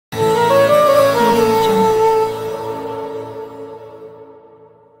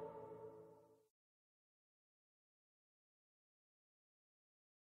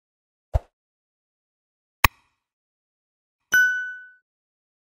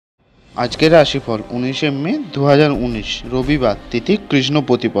আজকের রাশিফল 19শে মে 2019 রবিবার, তিথি কৃষ্ণ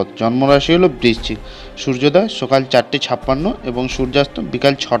প্রতিপদ, জন্মরাশি হল বৃশ্চিক, সূর্যোদয় সকাল 4:56 এবং সূর্যাস্ত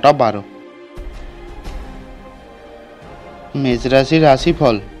বিকাল 6:12। মেষ রাশির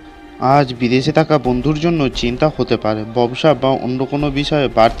রাশিফল। আজ বিদেশে থাকা বন্ধুর জন্য চিন্তা হতে পারে। ব্যবসা বা অন্য কোনো বিষয়ে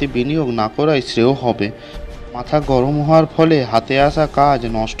বাড়তি বিনিয়োগ না করাই শ্রেয় হবে। মাথা গরম হওয়ার ফলে হাতে আসা কাজ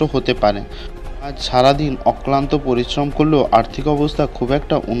নষ্ট হতে পারে। আজ সারাদিন অক্লান্ত পরিশ্রম করলেও আর্থিক অবস্থা খুব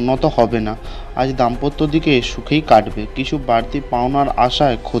একটা উন্নত হবে না। আজ দাম্পত্য দিকে সুখেই কাটবে। কিছু বাড়তি পাওনার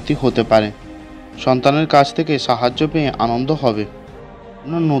আশায় ক্ষতি হতে পারে। সন্তানের কাছ থেকে সাহায্য পেয়ে আনন্দ হবে।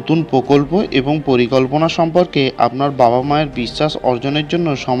 আপনার নতুন প্রকল্প এবং পরিকল্পনা সম্পর্কে আপনার বাবা মায়ের বিশ্বাস অর্জনের জন্য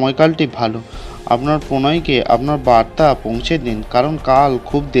সময়কালটি ভালো। আপনার প্রণয়কে আপনার বার্তা পৌঁছে দিন, কারণ কাল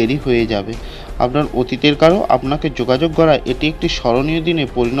খুব দেরি হয়ে যাবে। আপনার অতীতের কারো আপনাকে যোগাযোগ করা এটি একটি স্মরণীয় দিনে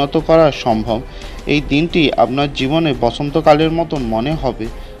পরিণত করা সম্ভব। এই দিনটি আপনার জীবনে বসন্তকালের মতন মনে হবে।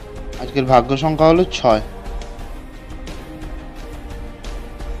 আজকের ভাগ্য সংখ্যা হলো 6।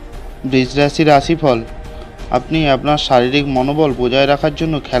 বৃষ রাশির রাশিফল। আপনি আপনার শারীরিক মনোবল বজায় রাখার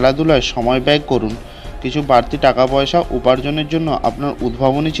জন্য খেলাধুলায় সময় ব্যয় করুন। কিছু বাড়তি টাকা পয়সা উপার্জনের জন্য আপনার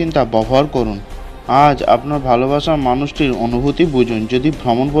উদ্ভাবনী চিন্তা ব্যবহার করুন। আজ আপনার ভালোবাসার মানুষটির অনুভূতি বুঝুন। যদি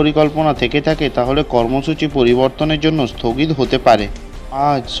ভ্রমণ পরিকল্পনা থেকে থাকে তাহলে কর্মসূচি পরিবর্তনের জন্য স্থগিত হতে পারে।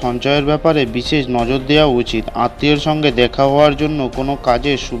 আজ সঞ্চয়ের ব্যাপারে বিশেষ নজর দেওয়া উচিত। আত্মীয়ের সঙ্গে দেখা হওয়ার জন্য কোনো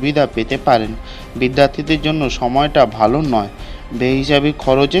কাজের সুবিধা পেতে পারেন। বিদ্যার্থীদের জন্য সময়টা ভালো নয়। বেহিসাবি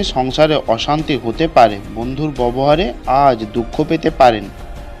খরচে সংসারে অশান্তি হতে পারে। বন্ধুর ব্যবহারে আজ দুঃখ পেতে পারেন।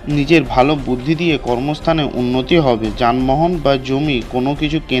 নিজের ভালো বুদ্ধি দিয়ে কর্মস্থানে উন্নতি হবে। যানবাহন বা জমি কোনো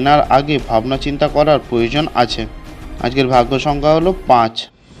কিছু কেনার আগে ভাবনা চিন্তা করার প্রয়োজন আছে। আজকের ভাগ্য সংখ্যা হলো 5।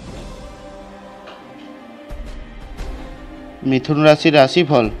 মিথুন রাশির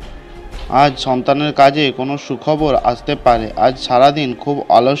রাশিফল। আজ সন্তানের কাজে কোনো সুখবর আসতে পারে। আজ সারাদিন খুব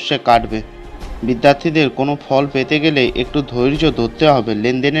আলস্যে কাটবে। বিদ্যার্থীদের কোনো ফল পেতে গেলে একটু ধৈর্য ধরতে হবে।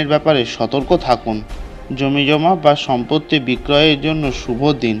 লেনদেনের ব্যাপারে সতর্ক থাকুন। জমিজমা বা সম্পত্তি বিক্রয়ের জন্য শুভ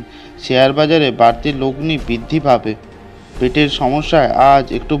দিন। শেয়ার বাজারে বাড়তি লগ্নি বৃদ্ধি পাবে। পেটের সমস্যায় আজ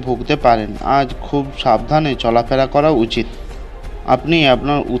একটু ভুগতে পারেন। আজ খুব সাবধানে চলাফেরা করা উচিত। আপনি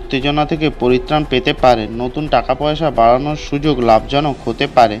আপনার উত্তেজনা থেকে পরিত্রাণ পেতে পারেন। নতুন টাকা পয়সা বাড়ানোর সুযোগ লাভজনক হতে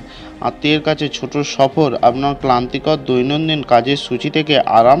পারে। আত্মীয়ের কাছে ছোট সফর আপনার ক্লান্তিকর দৈনন্দিন কাজের সূচি থেকে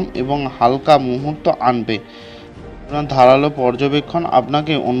আরাম এবং হালকা মুহূর্ত আনবে। আপনার ধারালো পর্যবেক্ষণ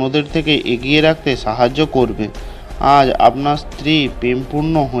আপনাকে অন্যদের থেকে এগিয়ে রাখতে সাহায্য করবে। আজ আপনার স্ত্রী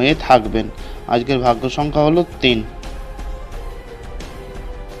প্রেমপূর্ণ হয়ে থাকবেন। আজকের ভাগ্য সংখ্যা হলো 3।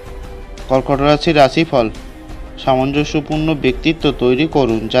 কর্কট রাশির রাশিফল। সামঞ্জস্যপূর্ণ ব্যক্তিত্ব তৈরি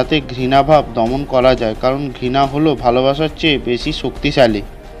করুন যাতে ঘৃণাভাব দমন করা যায়, কারণ ঘৃণা হলো ভালোবাসার চেয়ে বেশি শক্তিশালী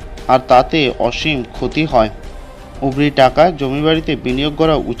আর তাতে অসীম ক্ষতি হয়। উপরি টাকা জমি বাড়িতে বিনিয়োগ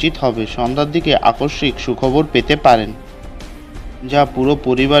করা উচিত হবে। সন্ধ্যার দিকে আকস্মিক সুখবর পেতে পারেন, যা পুরো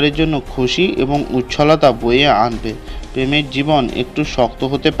পরিবারের জন্য খুশি এবং উচ্ছলতা বয়ে আনবে। প্রেমের জীবন একটু শক্ত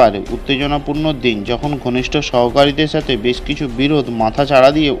হতে পারে। উত্তেজনাপূর্ণ দিন, যখন ঘনিষ্ঠ সহকারীদের সাথে বেশ কিছু বিরোধ মাথা চাড়া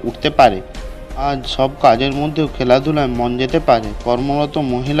দিয়ে উঠতে পারে। আজ সব কাজের মধ্যেও খেলাধুলায় মন যেতে পারে। কর্মরত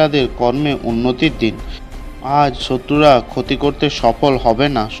মহিলাদের কর্মে উন্নতির দিন। আজ শত্রুরা ক্ষতি করতে সফল হবে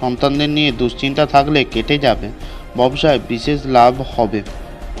না। সন্তানদের নিয়ে দুশ্চিন্তা থাকলে কেটে যাবে। ব্যবসায় বিশেষ লাভ হবে।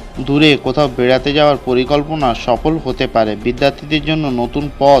 দূরে কোথাও বেড়াতে যাওয়ার পরিকল্পনা সফল হতে পারে। বিদ্যার্থীদের জন্য নতুন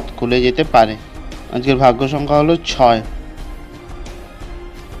পথ খুলে যেতে পারে। আজকের ভাগ্য সংখ্যা হলো 6।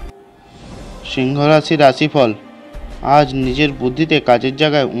 সিংহ রাশির রাশিফল। আজ নিজের বুদ্ধিতে কাজের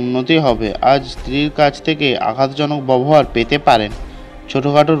জায়গায় উন্নতি হবে। আজ স্ত্রীর কাছ থেকে আঘাতজনক ব্যবহার পেতে পারেন।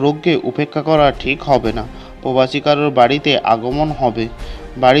 ছোটোখাটো রোগকে উপেক্ষা করা ঠিক হবে না। প্রবাসী কারোর বাড়িতে আগমন হবে।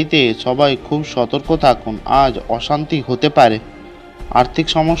 বাড়িতে সবাই খুব সতর্ক থাকুন। আজ অশান্তি হতে পারে। আর্থিক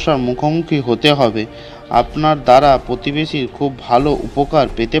সমস্যার মুখোমুখি হতে হবে। আপনার দ্বারা প্রতিবেশীর খুব ভালো উপকার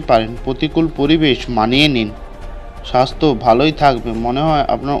পেতে পারেন। প্রতিকূল পরিবেশ মানিয়ে নিন। স্বাস্থ্য ভালোই থাকবে। মনে হয়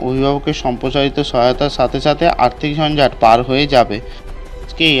আপনার অভিভাবকের সম্প্রসারিত সহায়তার সাথে সাথে আর্থিক ঝঞ্ঝাট পার হয়ে যাবে।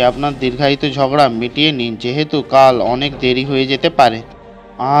 আজকেই আপনার দীর্ঘায়িত ঝগড়া মিটিয়ে নিন, যেহেতু কাল অনেক দেরি হয়ে যেতে পারে।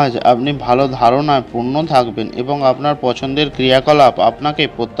 আজ আপনি ভালো ধারণায় পূর্ণ থাকবেন এবং আপনার পছন্দের ক্রিয়াকলাপ আপনাকে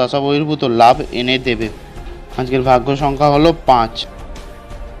প্রত্যাশা বহির্ভূত লাভ এনে দেবে। আজকের ভাগ্য সংখ্যা হলো 5।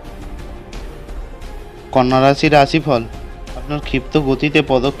 কন্যা রাশির রাশিফল। আপনার ক্ষিপ্ত গতিতে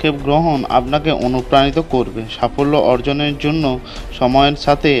পদক্ষেপ গ্রহণ আপনাকে অনুপ্রাণিত করবে। সাফল্য অর্জনের জন্য সময়ের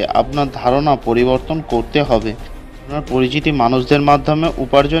সাথে আপনার ধারণা পরিবর্তন করতে হবে। আপনার পরিচিতি মানুষদের মাধ্যমে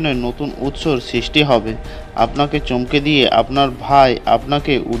উপার্জনের নতুন উৎসর সৃষ্টি হবে। আপনাকে চমকে দিয়ে আপনার ভাই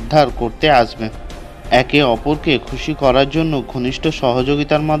আপনাকে উদ্ধার করতে আসবে। একে অপরকে খুশি করার জন্য ঘনিষ্ঠ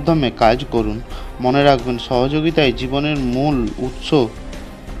সহযোগিতার মাধ্যমে কাজ করুন। মনে রাখবেন, সহযোগিতাই জীবনের মূল উৎস।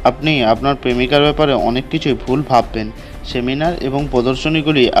 আপনি আপনার প্রেমিকার ব্যাপারে অনেক কিছুই ভুল ভাববেন। সেমিনার এবং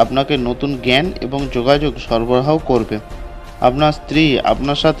প্রদর্শনীগুলি আপনাকে নতুন জ্ঞান এবং যোগাযোগ সরবরাহ করবে। আপনার স্ত্রী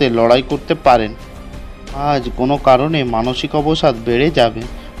আপনার সাথে লড়াই করতে পারেন। আজ কোনো কারণে মানসিক অবসাদ বেড়ে যাবে।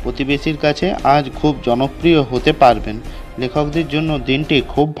 প্রতিবেশীর কাছে আজ খুব জনপ্রিয় হতে পারবেন। লেখকদের জন্য দিনটি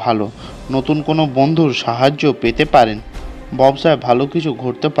খুব ভালো। নতুন কোনো বন্ধুর সাহায্য পেতে পারেন। ব্যবসায় ভালো কিছু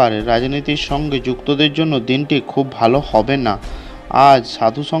ঘটতে পারে। রাজনীতির সঙ্গে যুক্তদের জন্য দিনটি খুব ভালো হবে না। আজ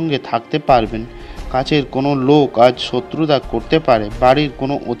সাধু সঙ্গে থাকতে পারবেন। কাছের কোনো লোক আজ শত্রুতা করতে পারে। বাড়ির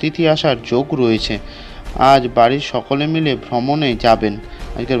কোনো অতিথি আসার যোগ রয়েছে। আজ বাড়ির সকলে মিলে ভ্রমণে যাবেন।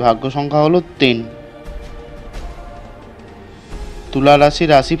 আজকের ভাগ্য সংখ্যা হলো 3। তুলা রাশি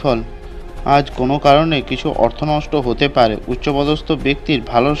রাশিফল। আজ কোনো কারণে কিছু অর্থ নষ্ট হতে পারে। উচ্চপদস্থ ব্যক্তির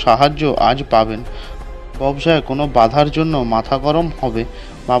ভালো সাহায্য আজ পাবেন। ব্যবসায় কোনো বাধার জন্য মাথা গরম হবে।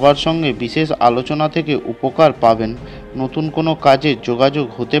 বাবার সঙ্গে বিশেষ আলোচনা থেকে উপকার পাবেন। নতুন কোনো কাজে যোগাযোগ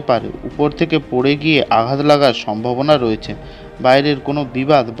হতে পারে। উপর থেকে পড়ে গিয়ে আঘাত লাগার সম্ভাবনা রয়েছে। বাইরের কোনো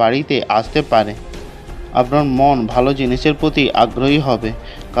বিবাদ বাড়িতে আসতে পারে। আপনার মন ভালো জিনিসের প্রতি আগ্রহী হবে।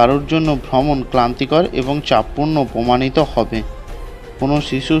 কারোর জন্য ভ্রমণ ক্লান্তিকর এবং চাপপূর্ণ প্রমাণিত হবে। কোনো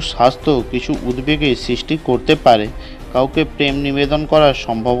শিশুর স্বাস্থ্য কিছু উদ্বেগের সৃষ্টি করতে পারে। কাউকে প্রেম নিবেদন করার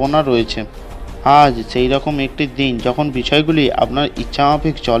সম্ভাবনা রয়েছে। আজ সেই রকম একটি দিন যখন বিষয়গুলি আপনার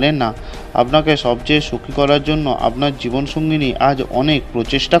ইচ্ছামাফিক চলে না। আপনাকে সবচেয়ে সুখী করার জন্য আপনার জীবনসঙ্গিনী আজ অনেক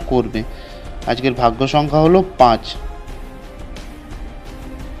প্রচেষ্টা করবে। আজকের ভাগ্য সংখ্যা হলো 5।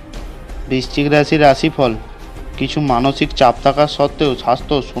 বৃশ্চিক রাশির রাশিফল। কিছু মানসিক চাপ থাকা সত্ত্বেও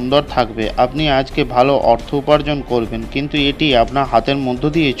স্বাস্থ্য সুন্দর থাকবে। আপনি আজকে ভালো অর্থ উপার্জন করবেন, কিন্তু এটি আপনার হাতের মধ্য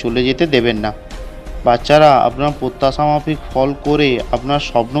দিয়ে চলে যেতে দেবেন না। বাচ্চারা আপনার প্রত্যাশামাফিক ফল করে আপনার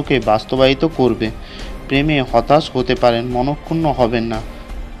স্বপ্নকে বাস্তবায়িত করবে। প্রেমে হতাশ হতে পারেন, মনক্ষুণ্ণ হবেন না।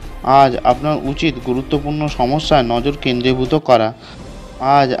 আজ আপনার উচিত গুরুত্বপূর্ণ সমস্যায় নজর কেন্দ্রীভূত করা।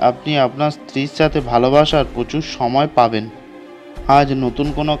 আজ আপনি আপনার স্ত্রীর সাথে ভালোবাসার প্রচুর সময় পাবেন। আজ নতুন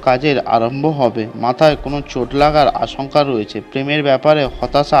কোনো কাজের আরম্ভ হবে। মাথায় কোনো চোট লাগার আশঙ্কা রয়েছে। প্রেমের ব্যাপারে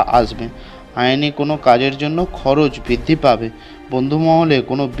হতাশা আসবে। আইনি কোনো কাজের জন্য খরচ বৃদ্ধি পাবে। বন্ধুমহলে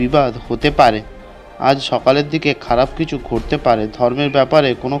কোনো বিবাদ হতে পারে। আজ সকালের দিকে খারাপ কিছু ঘটতে পারে। ধর্মের ব্যাপারে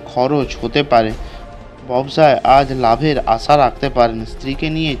কোনো খরচ হতে পারে। ব্যবসায় আজ লাভের আশা রাখতে পারেন। স্ত্রীকে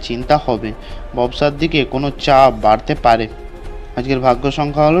নিয়ে চিন্তা হবে। ব্যবসার দিকে কোনো চাপ বাড়তে পারে। আজকের ভাগ্য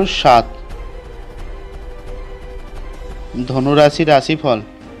সংখ্যা হলো 7। ধনুরাশি রাশিফল।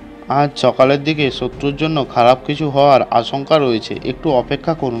 আজ সকালের দিকে শত্রুর জন্য খারাপ কিছু হওয়ার আশঙ্কা রয়েছে। একটু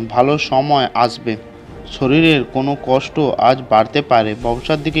অপেক্ষা করুন, ভালো সময় আসবে। শরীরের কোনো কষ্ট আজ বাড়তে পারে।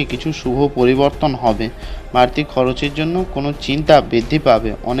 ব্যবসার দিকে কিছু শুভ পরিবর্তন হবে। বাড়তি খরচের জন্য কোনো চিন্তা বৃদ্ধি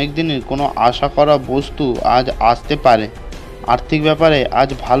পাবে। অনেক দিনের কোনো আশা করা বস্তু আজ আসতে পারে। আর্থিক ব্যাপারে আজ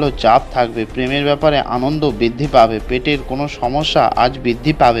ভালো চাপ থাকবে। প্রেমের ব্যাপারে আনন্দ বৃদ্ধি পাবে। পেটের কোনো সমস্যা আজ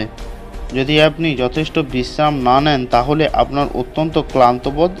বৃদ্ধি পাবে। যদি আপনি যথেষ্ট বিশ্রাম না নেন তাহলে আপনার অত্যন্ত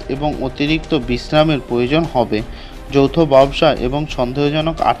ক্লান্তবোধ এবং অতিরিক্ত বিশ্রামের প্রয়োজন হবে। যৌথ ব্যবসা এবং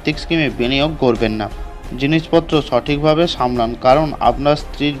সন্দেহজনক আর্থিক স্কিমে বিনিয়োগ করবেন না। জিনিসপত্র সঠিকভাবে সামলান, কারণ আপনার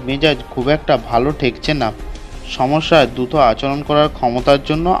স্ত্রীর মেজাজ খুব একটা ভালো ঠেকছে না। সমস্যায় দ্রুত আচরণ করার ক্ষমতার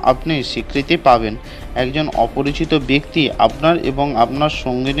জন্য আপনি স্বীকৃতি পাবেন। একজন অপরিচিত ব্যক্তি আপনার এবং আপনার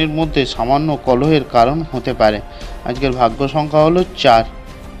সঙ্গিনীর মধ্যে সামান্য কলহের কারণ হতে পারে। আজকের ভাগ্য সংখ্যা হলো 4।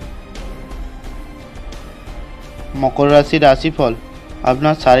 মকর রাশির রাশিফল।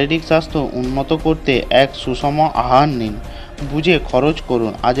 আপনার শারীরিক স্বাস্থ্য উন্নত করতে এক সুষম আহার নিন। বুঝে খরচ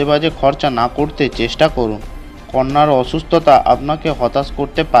করুন। আজে বাজে খরচা না করতে চেষ্টা করুন। কন্যার অসুস্থতা আপনাকে হতাশ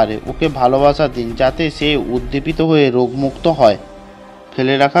করতে পারে। ওকে ভালোবাসা দিন যাতে সে উদ্দীপিত হয়ে রোগমুক্ত হয়।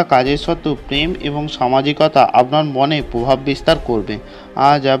 ফেলে রাখা কাজের সত্ত্বেও প্রেম এবং সামাজিকতা আপনার মনে প্রভাব বিস্তার করবে।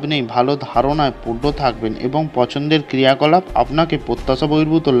 আজ আপনি ভালো ধারণায় পূর্ণ থাকবেন এবং পছন্দের ক্রিয়াকলাপ আপনাকে প্রত্যাশা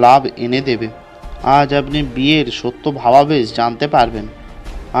বহির্ভূত লাভ এনে দেবে। আজ আপনি বিয়ের সত্য ভাবাবেশ জানতে পারবেন।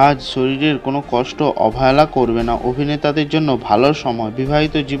 আজ শরীরের কোনো কষ্ট অবহেলা করবে না। অভিনেতাদের জন্য ভালো সময়।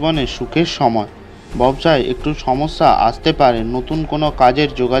 বিবাহিত জীবনে সুখের সময়। ব্যবসায় একটু সমস্যা আসতে পারে। নতুন কোনো কাজের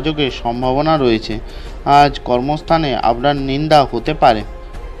যোগাযোগের সম্ভাবনা রয়েছে। আজ কর্মস্থানে আপনার নিন্দা হতে পারে।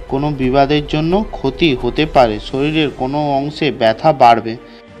 কোনো বিবাদের জন্য ক্ষতি হতে পারে। শরীরের কোনো অংশে ব্যথা বাড়বে।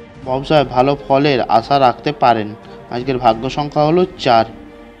 ব্যবসায় ভালো ফলের আশা রাখতে পারেন। আজকের ভাগ্য সংখ্যা হলো 4।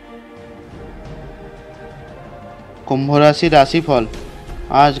 কুম্ভ রাশির রাশিফল।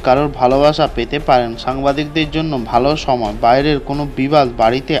 আজ কারোর ভালোবাসা পেতে পারেন। সাংবাদিকদের জন্য ভালো সময়। বাইরের কোনো বিবাদ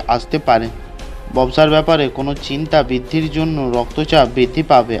বাড়িতে আসতে পারে। ব্যবসার ব্যাপারে কোনো চিন্তা বৃদ্ধির জন্য রক্তচাপ বৃদ্ধি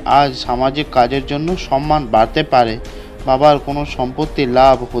পাবে। আজ সামাজিক কাজের জন্য সম্মান বাড়তে পারে। বাবার কোনো সম্পত্তি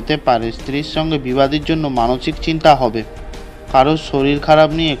লাভ হতে পারে। স্ত্রীর সঙ্গে বিবাদের জন্য মানসিক চিন্তা হবে। কারোর শরীর খারাপ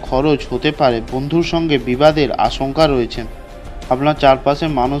নিয়ে খরচ হতে পারে। বন্ধুর সঙ্গে বিবাদের আশঙ্কা রয়েছে। আপনার চারপাশে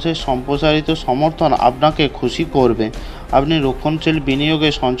মানুষের সম্প্রসারিত সমর্থন আপনাকে খুশি করবে। আপনি রক্ষণশীল বিনিয়োগে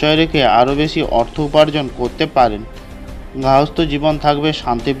সঞ্চয় রেখে আরও বেশি অর্থ উপার্জন করতে পারেন। গৃহস্থ জীবন থাকবে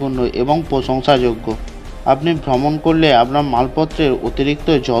শান্তিপূর্ণ এবং প্রশংসাযোগ্য। আপনি ভ্রমণ করলে আপনার মালপত্রের অতিরিক্ত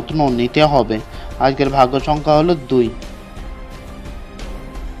যত্ন নিতে হবে। আজকের ভাগ্য সংখ্যা হলো 2।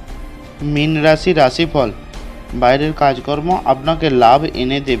 মীন রাশি রাশিফল, বাইরের কাজকর্ম আপনাকে লাভ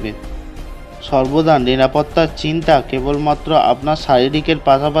এনে দেবে। সর্বদা নিরাপত্তার চিন্তা কেবলমাত্র আপনার শারীরিকের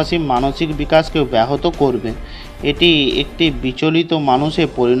পাশাপাশি মানসিক বিকাশকেও ব্যাহত করবে। এটি একটি বিচলিত মানুষে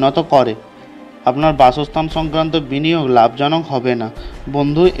পরিণত করে। আপনার বাসস্থান সংক্রান্ত বিনিয়োগ লাভজনক হবে না।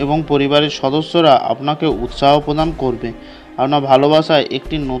 বন্ধু এবং পরিবারের সদস্যরা আপনাকে উৎসাহ প্রদান করবে। আপনার ভালোবাসায়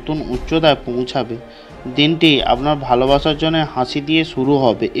একটি নতুন উচ্চতায় পৌঁছাবে। দিনটি আপনার ভালোবাসার জন্য হাসি দিয়ে শুরু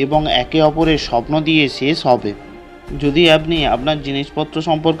হবে এবং একে অপরের স্বপ্ন দিয়ে শেষ হবে। যদি আপনি আপনার জিনিসপত্র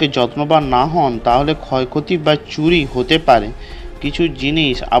সম্পর্কে যত্নবান না হন তাহলে ক্ষয়ক্ষতি বা চুরি হতে পারে। কিছু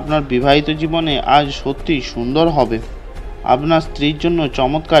জিনিস আপনার বিবাহিত জীবনে আজ সত্যি সুন্দর হবে। আপনার স্ত্রীর জন্য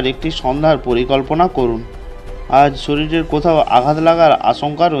চমৎকার একটি সন্ধ্যার পরিকল্পনা করুন। আজ শরীরের কোথাও আঘাত লাগার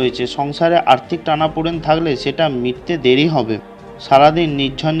আশঙ্কা রয়েছে। সংসারে আর্থিক টানাপোড়েন থাকলে সেটা মিটতে দেরি হবে। সারাদিন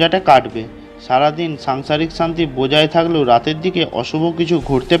নির্ঝঞ্ঝাটে কাটবে। সারাদিন সাংসারিক শান্তি বজায় থাকলেও রাতের দিকে অশুভ কিছু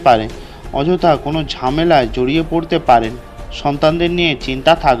ঘটতে পারে। অযথা কোনো ঝামেলায় জড়িয়ে পড়তে পারেন। সন্তানদের নিয়ে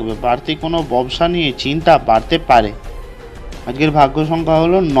চিন্তা থাকবে। বাড়তি কোনো ব্যবসা নিয়ে চিন্তা বাড়তে পারে। আজকের ভাগ্য সংখ্যা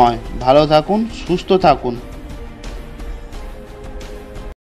হলো 9। ভালো থাকুন, সুস্থ থাকুন।